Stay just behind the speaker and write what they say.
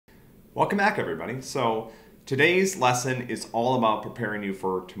Welcome back, everybody. So today's lesson is all about preparing you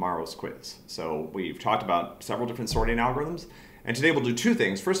for tomorrow's quiz. So we've talked about several different sorting algorithms, and today we'll do two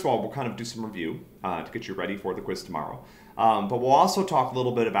things. First of all, we'll kind of do some review to get you ready for the quiz tomorrow. But we'll also talk a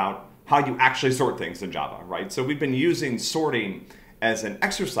little bit about how you actually sort things in Java, right? So we've been using sorting as an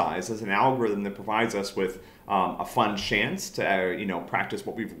exercise, as an algorithm that provides us with a fun chance to practice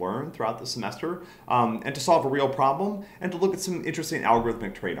what we've learned throughout the semester and to solve a real problem and to look at some interesting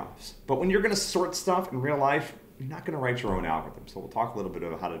algorithmic trade-offs. But when you're going to sort stuff in real life, you're not going to write your own algorithm. So we'll talk a little bit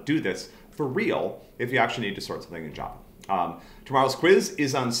about how to do this for real if you actually need to sort something in Java. Tomorrow's quiz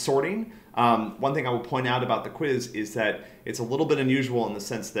is on sorting. One thing I will point out about the quiz is that it's a little bit unusual in the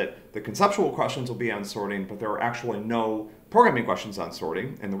sense that the conceptual questions will be on sorting, but there are actually no programming questions on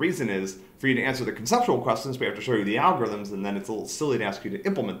sorting. And the reason is, for you to answer the conceptual questions, we have to show you the algorithms, and then it's a little silly to ask you to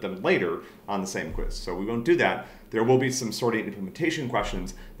implement them later on the same quiz. So we won't do that. There will be some sorting implementation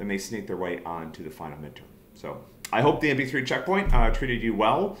questions that may sneak their way onto the final midterm. So I hope the MP3 checkpoint treated you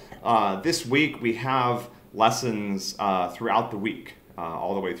well. This week we have lessons throughout the week,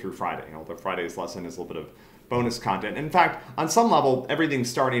 all the way through Friday. Although Friday's lesson is a little bit of bonus content. In fact, on some level, everything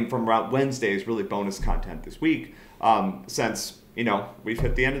starting from around Wednesday is really bonus content this week, since we've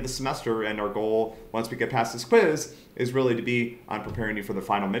hit the end of the semester, and our goal, once we get past this quiz, is really to be on preparing you for the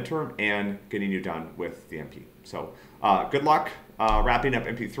final midterm and getting you done with the MP. So good luck wrapping up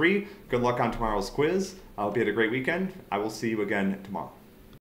MP3. Good luck on tomorrow's quiz. I hope you had a great weekend. I will see you again tomorrow.